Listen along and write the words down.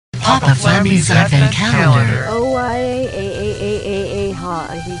Papa Flammy's Advent Calendar.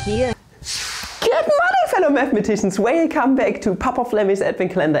 Here. Good morning, fellow mathematicians! Welcome back to Papa Flammy's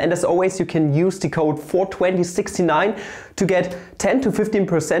Advent Calendar, and as always you can use the code 42069 to get 10 to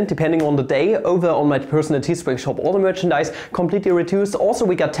 15% depending on the day over on my personal Teespring shop. All the merchandise completely reduced. Also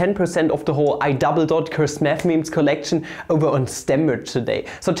we got 10% of the whole I double dot cursed math memes collection over on STEM merch today.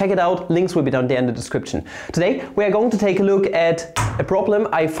 So check it out, links will be down there in the description. Today we are going to take a look at a problem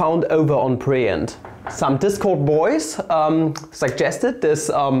I found over on Brilliant. Some Discord boys suggested this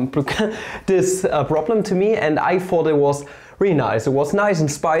problem to me, and I thought it was really nice. It was nice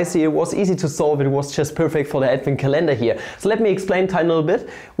and spicy, it was easy to solve, it was just perfect for the Advent calendar here. So let me explain tiny little bit.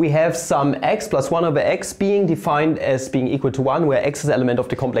 We have some x plus 1 over x being defined as being equal to 1, where x is an element of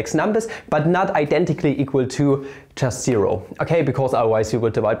the complex numbers, but not identically equal to just 0. Okay, because otherwise you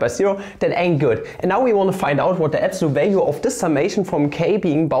would divide by 0. That ain't good. And now we want to find out what the absolute value of this summation from k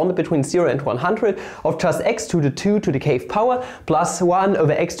being bounded between 0 and 100 of just x to the 2 to the kth power plus 1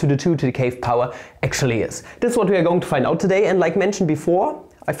 over x to the 2 to the kth power actually is. This is what we are going to find out today, and like mentioned before,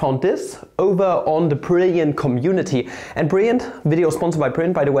 I found this over on the Brilliant community. And Brilliant, video sponsored by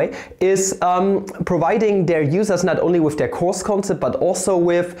Brilliant by the way, is providing their users not only with their course concept but also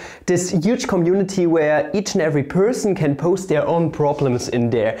with this huge community where each and every person can post their own problems in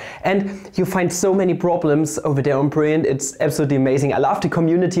there. And you find so many problems over there on Brilliant, it's absolutely amazing. I love the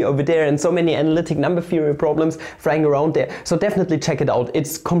community over there and so many analytic number theory problems flying around there. So definitely check it out,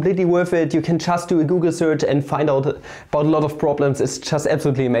 it's completely worth it. You can just do a Google search and find out about a lot of problems. It's just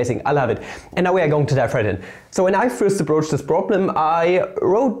absolutely amazing. I love it. And now we are going to dive right in. So when I first approached this problem, I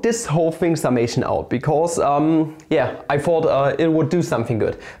wrote this whole thing summation out because yeah, I thought it would do something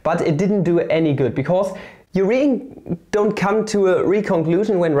good, but it didn't do any good because you really don't come to a real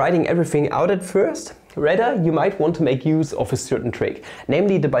conclusion when writing everything out at first. Rather, you might want to make use of a certain trick,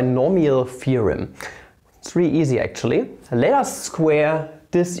 namely the binomial theorem. It's really easy actually. Let us square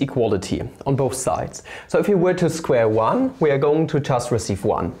this equality on both sides. So if we were to square 1, we are going to just receive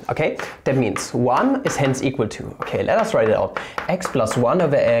 1. Okay, that means 1 is hence equal to, okay, let us write it out, x plus 1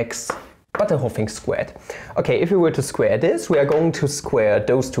 over x, but the whole thing squared. Okay, if we were to square this, we are going to square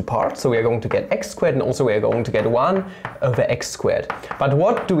those two parts. So we are going to get x squared, and also we are going to get 1 over x squared. But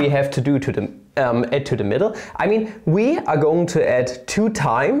what do we have to do to the add to the middle? I mean, we are going to add 2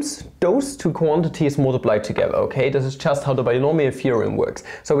 times those two quantities multiplied together. Okay, this is just how the binomial theorem works.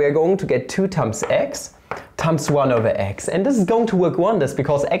 So we are going to get 2 times x times 1 over x, and this is going to work wonders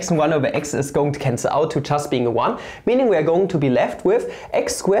because x and 1 over x is going to cancel out to just being a 1, meaning we are going to be left with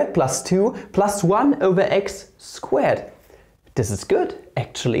x squared plus 2 plus 1 over x squared. This is good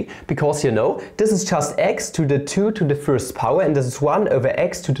actually, because you know, this is just x to the 2 to the first power, and this is 1 over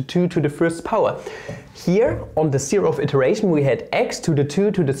x to the 2 to the first power. Here on the 0th iteration we had x to the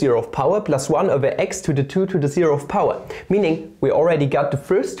 2 to the 0th power plus 1 over x to the 2 to the 0th power, meaning we already got the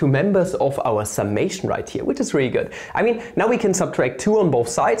first 2 members of our summation right here, which is really good. I mean, now we can subtract 2 on both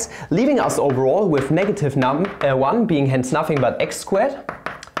sides, leaving us overall with negative 1 being hence nothing but x squared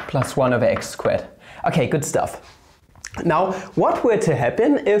plus 1 over x squared. Okay, good stuff. Now, what were to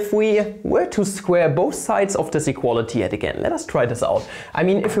happen if we were to square both sides of this equality yet again? Let us try this out. I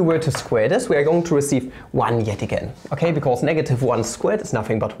mean, if we were to square this, we are going to receive 1 yet again. Okay, because negative 1 squared is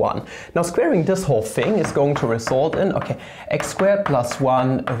nothing but 1. Now, squaring this whole thing is going to result in, okay, x squared plus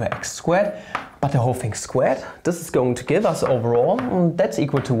 1 over x squared, but the whole thing squared. This is going to give us overall, that's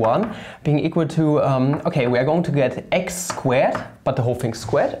equal to 1, being equal to, okay, we are going to get x squared, but the whole thing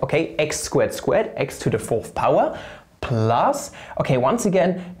squared, okay, x squared squared, x to the 4th power, plus, okay, once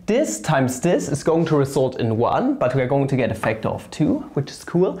again, this times this is going to result in 1, but we are going to get a factor of 2, which is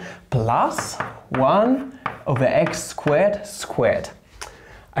cool, plus 1 over x squared squared.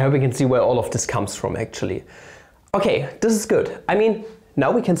 I hope you can see where all of this comes from actually. Okay, this is good. I mean,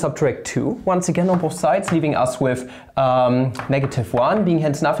 now we can subtract 2 once again on both sides, leaving us with negative 1 being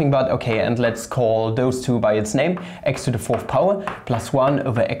hence nothing but, okay, and let's call those two by its name, x to the 4th power plus 1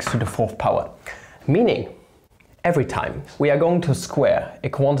 over x to the 4th power. Meaning, every time we are going to square a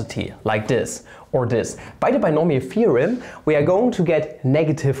quantity like this or this, by the binomial theorem, we are going to get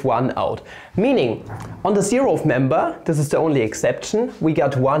negative 1 out. Meaning, on the 0th member, this is the only exception, we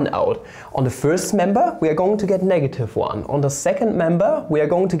got 1 out. On the first member, we are going to get negative 1. On the second member, we are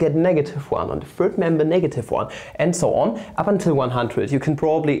going to get negative 1. On the third member, negative 1. And so on, up until 100. You can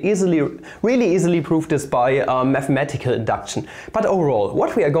probably really easily prove this by mathematical induction. But overall,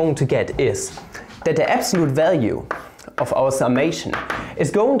 what we are going to get is that the absolute value of our summation is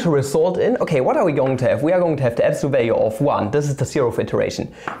going to result in, okay, what are we going to have? We are going to have the absolute value of 1, this is the 0th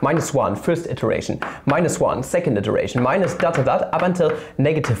iteration, minus 1, first iteration, minus 1, second iteration, minus dot dot dot up until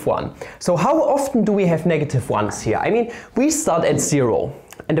negative 1. So how often do we have negative 1s here? I mean, we start at 0.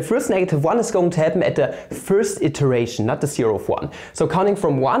 And the first negative 1 is going to happen at the first iteration, not the 0th one. So counting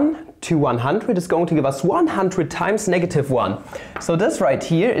from 1 to 100 is going to give us 100 times negative 1. So this right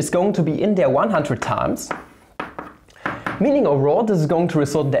here is going to be in there 100 times. Meaning overall this is going to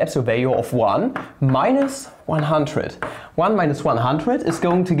result in the absolute value of 1 minus 100. 1 minus 100 is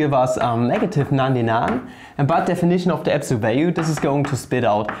going to give us negative 99, and by definition of the absolute value this is going to spit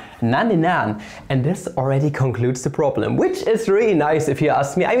out 99, and this already concludes the problem, which is really nice if you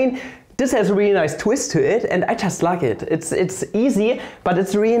ask me. I mean, this has a really nice twist to it and I just like it. It's easy, but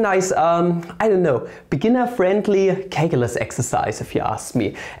it's a really nice, I don't know, beginner-friendly calculus exercise if you ask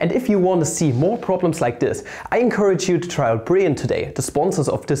me. And if you want to see more problems like this, I encourage you to try out Brilliant today, the sponsors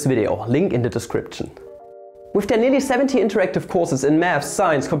of this video, link in the description. With their nearly 70 interactive courses in math,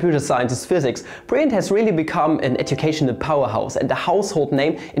 science, computer sciences, physics, Brilliant has really become an educational powerhouse and a household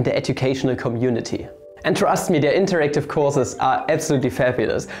name in the educational community. And trust me, their interactive courses are absolutely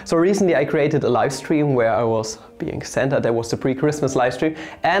fabulous. So recently I created a live stream where I was being centered. That was the pre-Christmas live stream.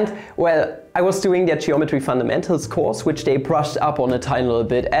 And well, I was doing their Geometry Fundamentals course, which they brushed up on a tiny little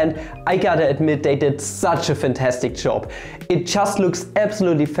bit. And I gotta admit, they did such a fantastic job. It just looks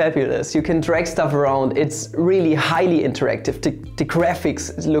absolutely fabulous. You can drag stuff around. It's really highly interactive. The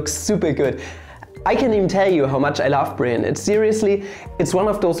graphics look super good. I can even tell you how much I love Brilliant. It's one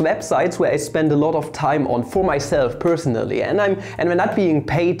of those websites where I spend a lot of time on for myself personally, and we're not being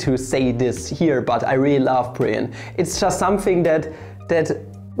paid to say this here, but I really love Brilliant. It's just something that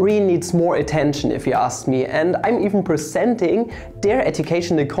really needs more attention if you ask me, and I'm even presenting their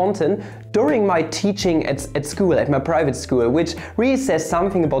educational content during my teaching at school, at my private school, which really says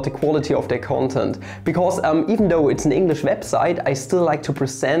something about the quality of their content. Because even though it's an English website, I still like to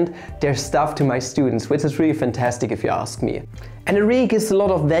present their stuff to my students, which is really fantastic if you ask me. And it really gives a lot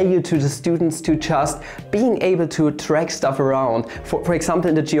of value to the students to just being able to track stuff around. For example,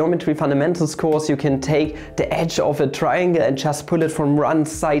 in the Geometry Fundamentals course, you can take the edge of a triangle and just pull it from one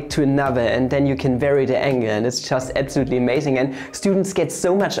side to another, and then you can vary the angle, and it's just absolutely amazing. And students get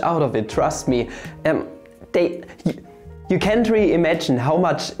so much out of it, trust me. You can't really imagine how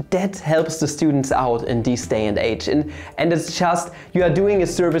much that helps the students out in this day and age. And it's just, you are doing a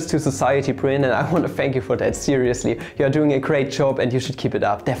service to society, Brilliant, and I want to thank you for that, seriously. You are doing a great job and you should keep it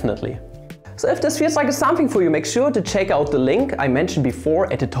up, definitely. So if this feels like it's something for you, make sure to check out the link I mentioned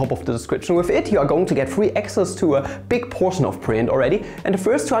before at the top of the description. With it, you are going to get free access to a big portion of Brilliant already, and the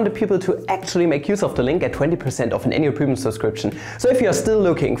first 200 people to actually make use of the link get 20% off an annual premium subscription. So if you are still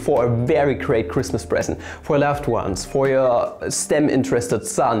looking for a very great Christmas present for loved ones, for your STEM-interested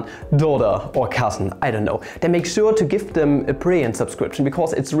son, daughter or cousin, I don't know, then make sure to give them a Brilliant subscription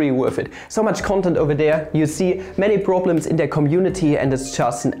because it's really worth it. So much content over there, you see many problems in their community, and it's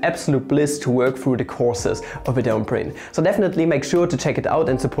just an absolute bliss to work through the courses over there on Brilliant. So definitely make sure to check it out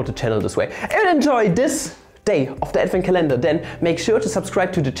and support the channel this way. And enjoy this day of the Advent calendar, then make sure to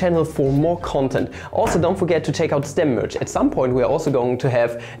subscribe to the channel for more content. Also, don't forget to check out STEM merch. At some point we are also going to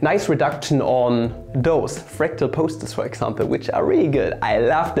have nice reduction on those fractal posters, for example, which are really good. I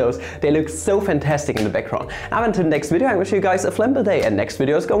love those. They look so fantastic in the background. Now until the next video, I wish you guys a flammable day, and next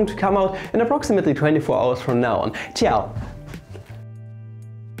video is going to come out in approximately 24 hours from now on. Ciao!